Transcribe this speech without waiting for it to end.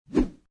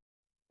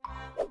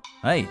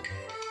Hey,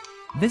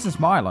 this is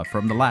Mila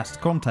from the last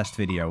contest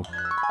video.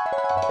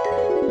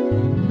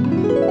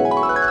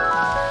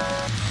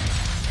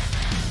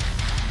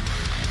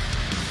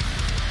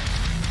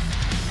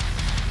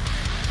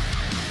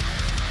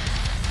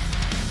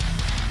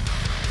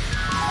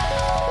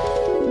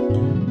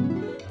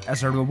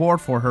 As a reward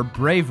for her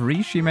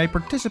bravery, she may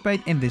participate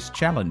in this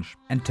challenge.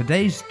 And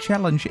today's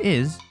challenge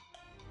is...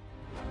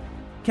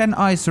 Can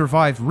I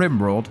survive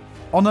RimWorld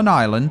on an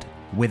island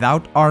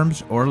without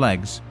arms or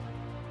legs?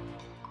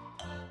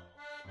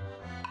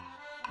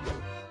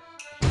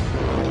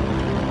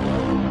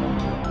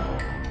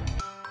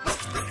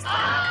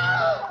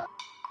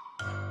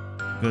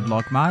 Good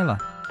luck, Mila.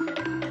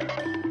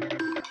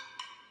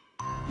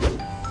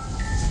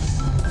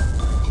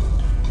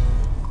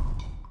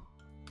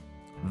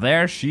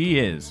 There she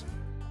is,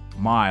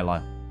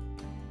 Mila.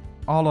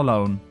 All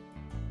alone,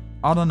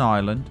 on an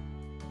island,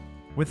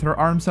 with her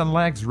arms and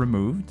legs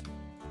removed,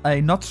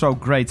 a not so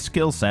great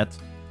skill set,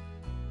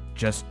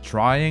 just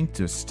trying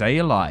to stay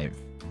alive.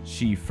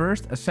 She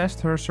first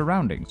assessed her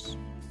surroundings,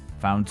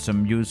 found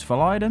some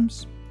useful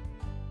items,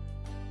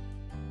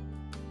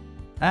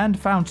 and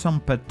found some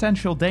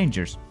potential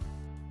dangers.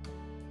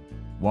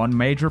 One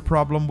major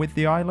problem with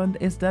the island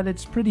is that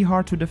it's pretty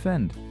hard to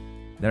defend.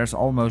 There's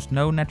almost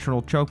no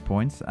natural choke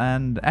points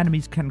and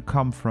enemies can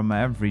come from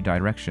every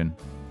direction.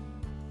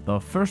 The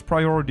first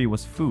priority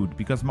was food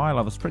because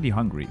Mila was pretty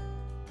hungry.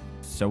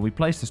 So we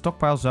placed a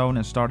stockpile zone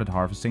and started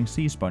harvesting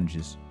sea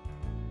sponges.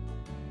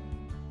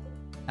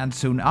 And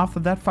soon after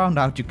that found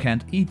out you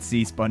can't eat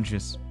sea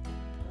sponges.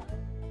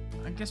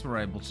 I guess we're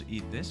able to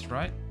eat this,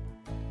 right?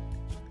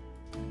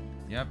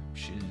 Yep,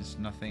 there's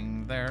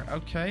nothing there.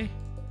 Okay,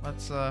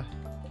 let's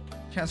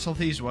cancel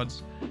these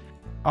ones.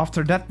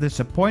 After that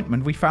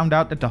disappointment, we found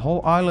out that the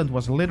whole island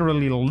was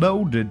literally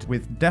loaded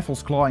with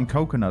devil's claw and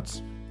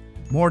coconuts.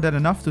 More than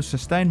enough to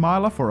sustain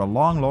Mila for a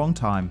long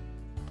time.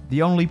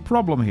 The only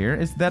problem here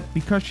is that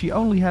because she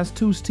only has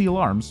 2 steel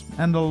arms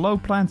and a low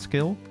plant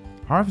skill,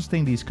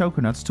 harvesting these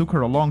coconuts took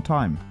her a long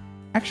time.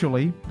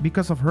 Actually,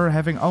 because of her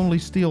having only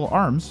steel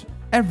arms,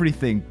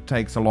 everything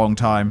takes a long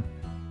time.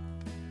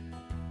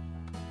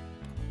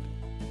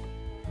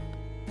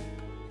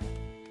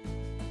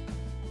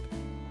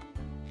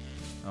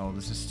 Oh,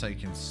 this is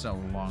taking so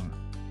long.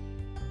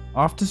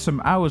 After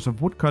some hours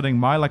of woodcutting,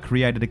 Mila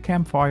created a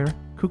campfire,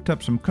 cooked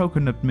up some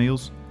coconut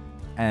meals,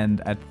 and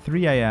at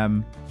 3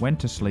 AM went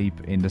to sleep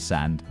in the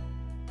sand.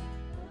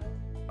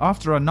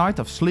 After a night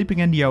of sleeping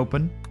in the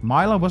open,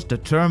 Mila was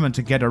determined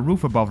to get a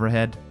roof above her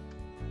head.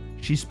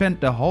 She spent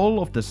the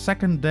whole of the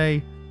second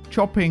day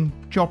chopping,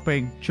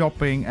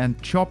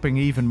 and chopping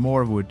even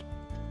more wood.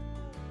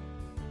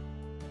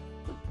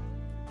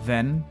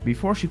 Then,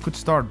 before she could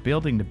start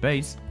building the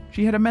base,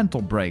 she had a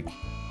mental break,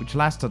 which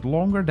lasted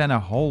longer than a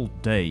whole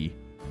day.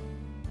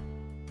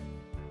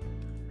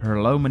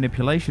 Her low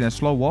manipulation and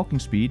slow walking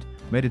speed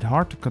made it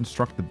hard to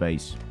construct the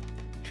base.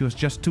 She was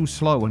just too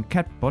slow and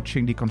kept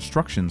botching the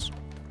constructions.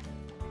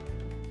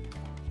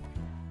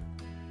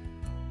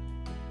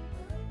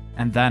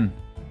 And then,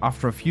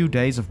 after a few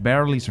days of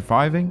barely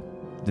surviving,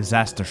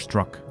 disaster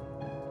struck.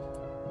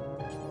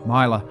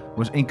 Mila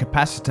was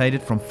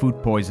incapacitated from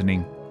food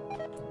poisoning.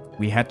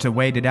 We had to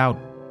wait it out.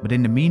 But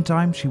in the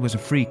meantime, she was a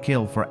free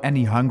kill for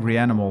any hungry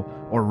animal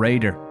or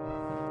raider.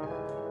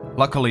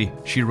 Luckily,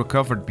 she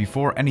recovered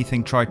before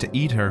anything tried to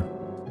eat her.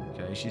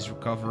 Okay, she's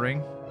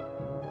recovering.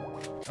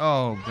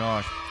 Oh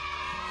gosh.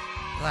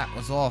 That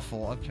was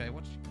awful. Okay,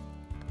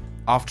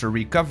 After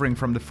recovering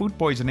from the food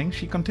poisoning,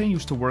 she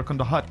continues to work on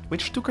the hut,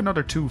 which took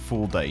another 2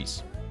 full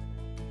days.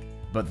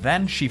 But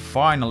then she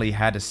finally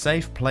had a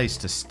safe place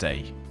to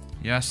stay.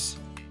 Yes,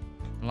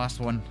 last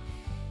one.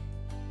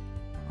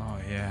 Oh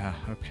yeah,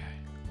 okay.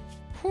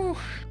 Whew.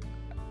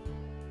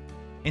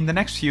 In the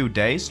next few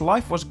days,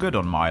 life was good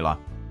on Mila.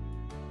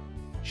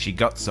 She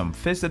got some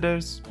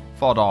visitors,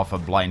 fought off a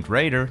blind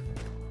raider,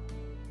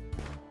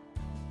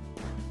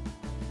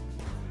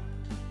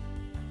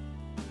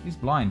 he's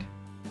blind,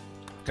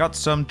 got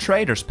some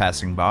traders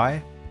passing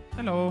by,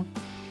 hello,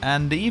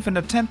 and even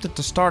attempted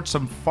to start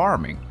some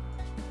farming.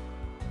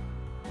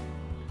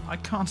 I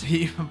can't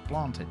even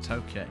plant it,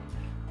 okay.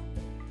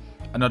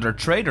 Another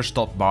trader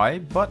stopped by,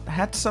 but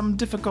had some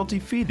difficulty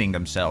feeding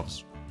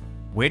themselves,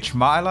 which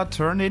Mila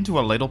turned into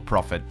a little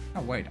profit.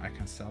 Oh wait, I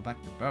can sell back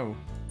the bow.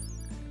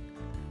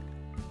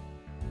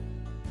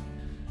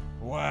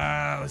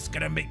 Wow, it's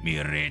gonna make me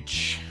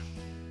rich.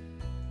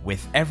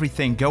 With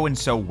everything going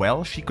so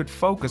well, she could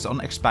focus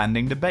on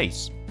expanding the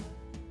base.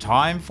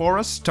 Time for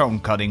a stone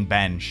cutting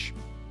bench.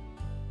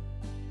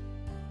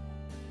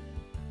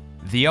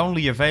 The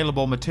only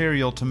available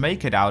material to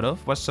make it out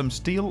of was some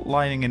steel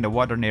lying in the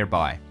water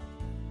nearby.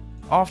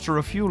 After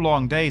a few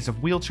long days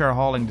of wheelchair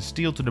hauling the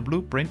steel to the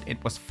blueprint,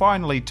 it was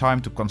finally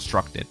time to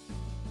construct it.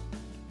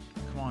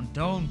 Come on,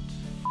 don't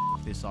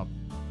f this up.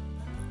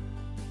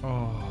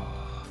 Oh.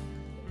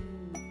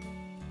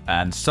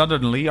 And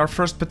suddenly our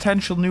first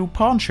potential new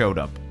pawn showed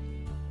up.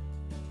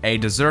 A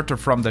deserter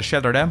from the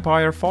Shattered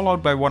Empire,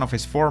 followed by one of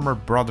his former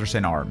brothers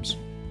in arms.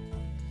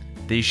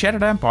 The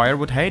Shattered Empire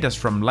would hate us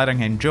from letting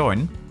him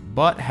join,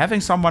 but having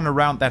someone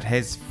around that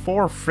has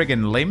 4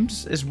 friggin'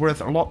 limbs is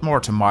worth a lot more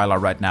to Mila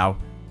right now.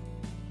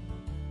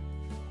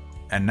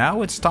 And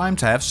now it's time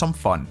to have some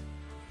fun.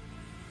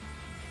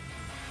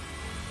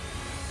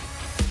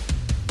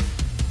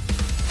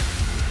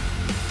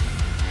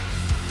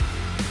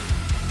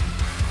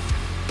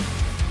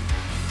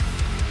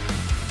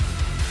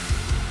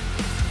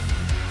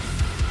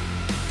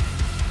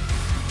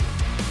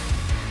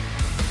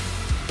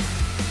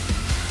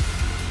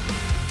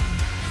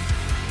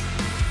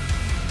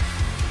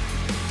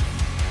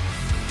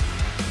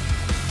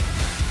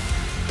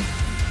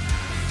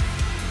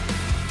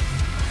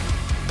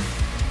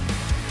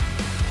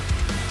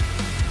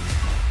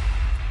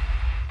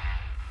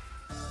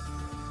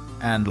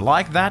 And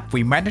like that,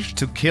 we managed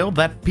to kill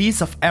that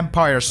piece of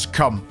Empire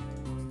scum.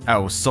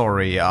 Oh,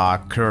 sorry,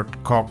 Kurt.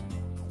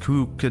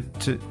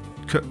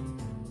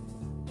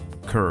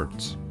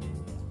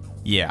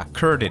 Yeah,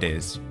 Kurt it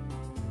is.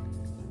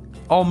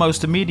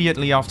 Almost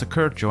immediately after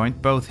Kurt joined,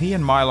 both he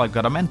and Mila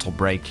got a mental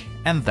break,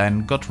 and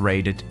then got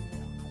raided.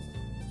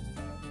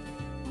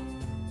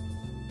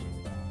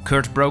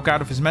 Kurt broke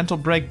out of his mental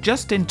break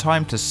just in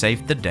time to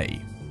save the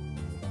day.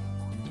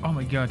 Oh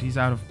my god, he's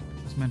out of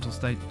his mental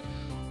state.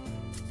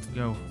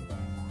 Go.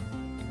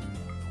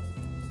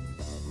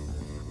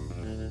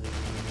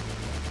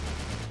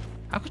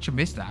 How could you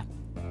miss that?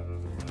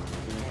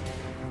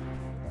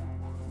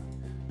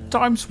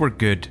 Times were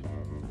good.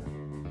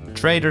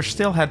 Traders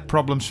still had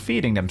problems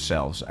feeding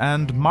themselves,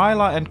 and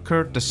Mila and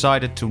Kurt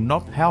decided to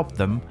not help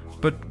them,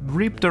 but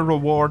reap the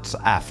rewards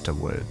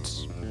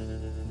afterwards.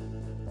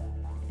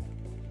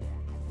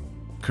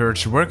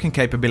 Kurt's working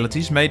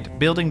capabilities made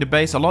building the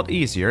base a lot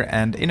easier,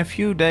 and in a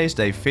few days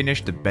they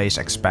finished the base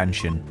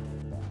expansion.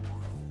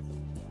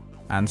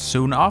 And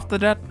soon after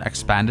that,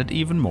 expanded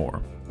even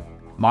more.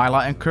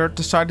 Mila and Kurt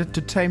decided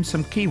to tame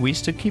some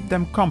Kiwis to keep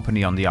them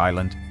company on the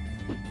island.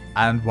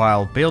 And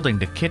while building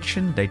the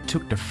kitchen, they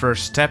took the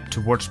first step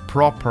towards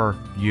proper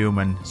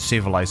human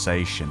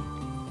civilization.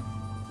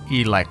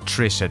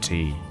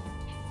 Electricity.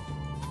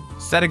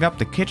 Setting up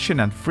the kitchen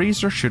and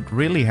freezer should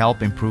really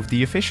help improve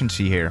the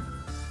efficiency here.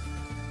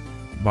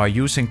 By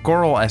using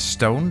coral as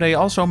stone, they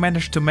also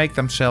managed to make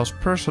themselves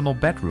personal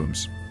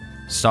bedrooms.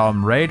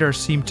 Some raiders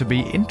seemed to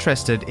be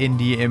interested in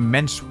the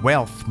immense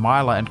wealth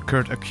Mila and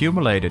Kurt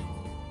accumulated.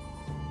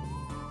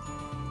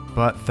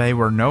 But they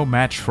were no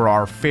match for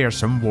our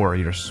fearsome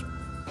warriors.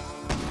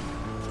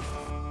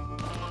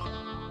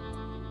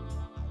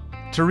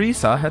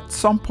 Teresa had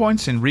some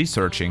points in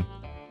researching.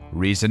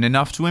 Reason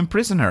enough to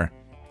imprison her.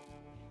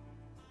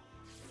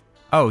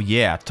 Oh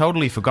yeah,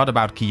 totally forgot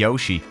about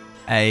Kiyoshi,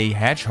 a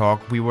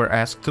hedgehog we were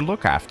asked to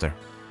look after.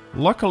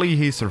 Luckily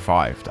he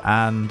survived,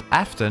 and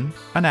Afton,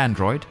 an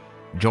android,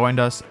 joined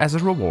us as a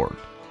reward.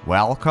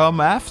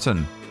 Welcome,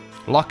 Afton!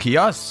 Lucky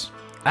us!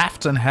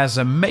 Afton has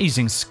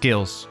amazing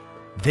skills.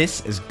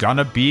 This is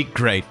gonna be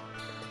great.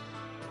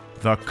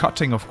 The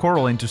cutting of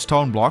coral into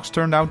stone blocks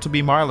turned out to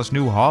be Mila's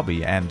new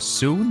hobby, and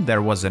soon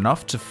there was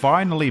enough to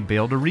finally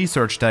build a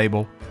research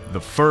table. The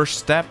first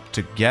step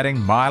to getting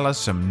Mila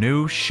some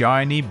new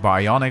shiny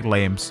bionic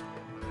limbs.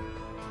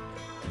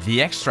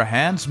 The extra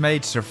hands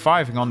made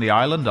surviving on the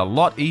island a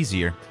lot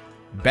easier.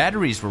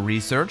 Batteries were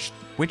researched,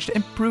 which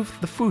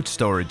improved the food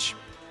storage.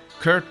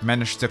 Kurt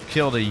managed to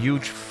kill the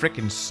huge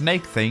frickin'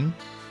 snake thing,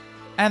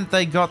 and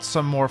they got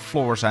some more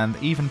floors and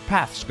even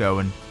paths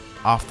going.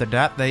 After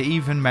that, they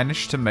even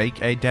managed to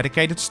make a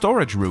dedicated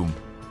storage room.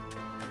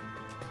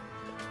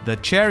 The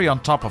cherry on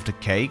top of the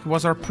cake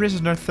was our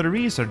prisoner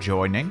Theresa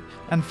joining,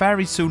 and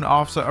very soon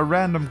after a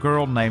random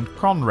girl named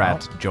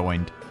Conrad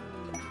joined.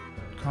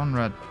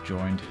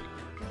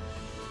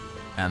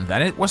 And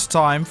then it was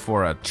time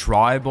for a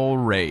tribal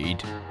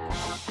raid.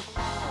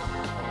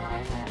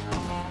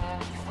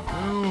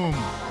 Boom!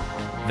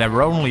 There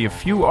were only a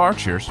few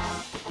archers,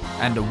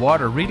 and the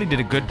water really did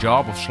a good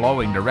job of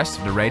slowing the rest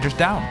of the raiders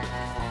down.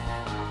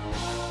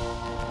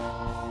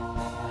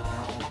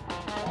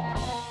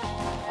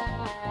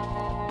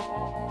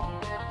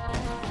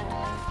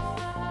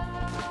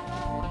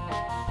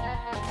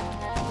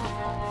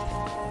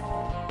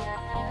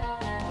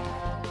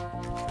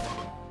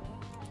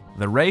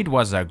 The raid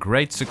was a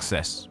great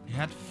success. He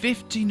had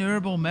 15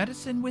 herbal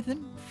medicine with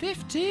him?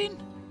 15?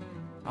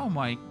 Oh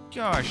my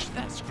gosh,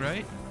 that's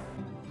great.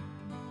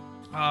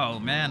 Oh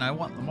man, I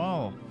want them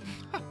all.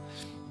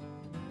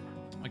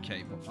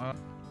 Okay.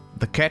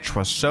 The catch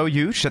was so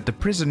huge that the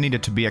prison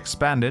needed to be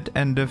expanded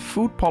and the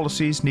food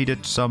policies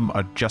needed some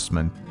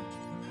adjustment.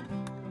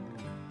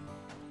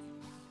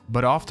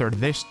 But after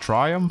this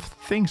triumph,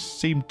 things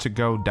seemed to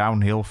go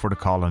downhill for the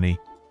colony.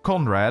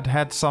 Conrad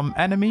had some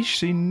enemies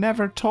she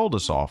never told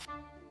us of,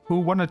 who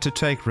wanted to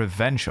take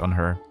revenge on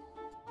her.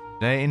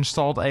 They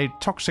installed a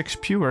toxic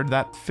spewer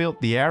that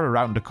filled the air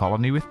around the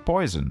colony with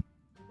poison,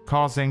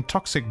 causing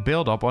toxic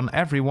buildup on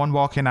everyone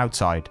walking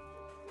outside.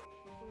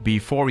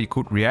 Before we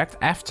could react,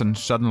 Afton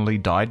suddenly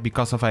died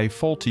because of a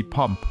faulty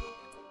pump.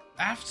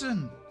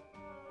 Afton!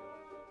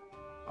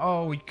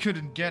 Oh, we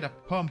couldn't get a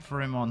pump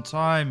for him on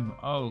time.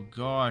 Oh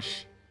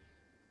gosh.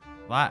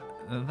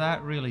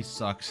 That really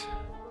sucks.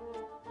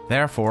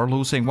 Therefore,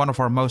 losing one of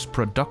our most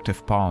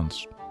productive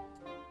pawns.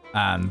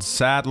 And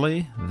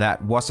sadly,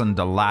 that wasn't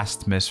the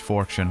last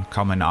misfortune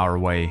coming our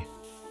way.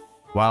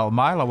 While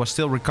Mila was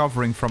still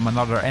recovering from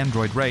another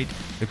android raid,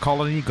 the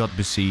colony got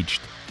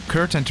besieged.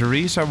 Kurt and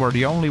Teresa were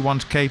the only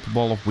ones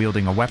capable of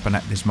wielding a weapon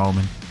at this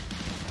moment.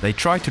 They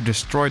tried to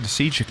destroy the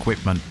siege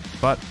equipment,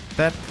 but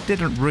that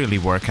didn't really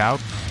work out.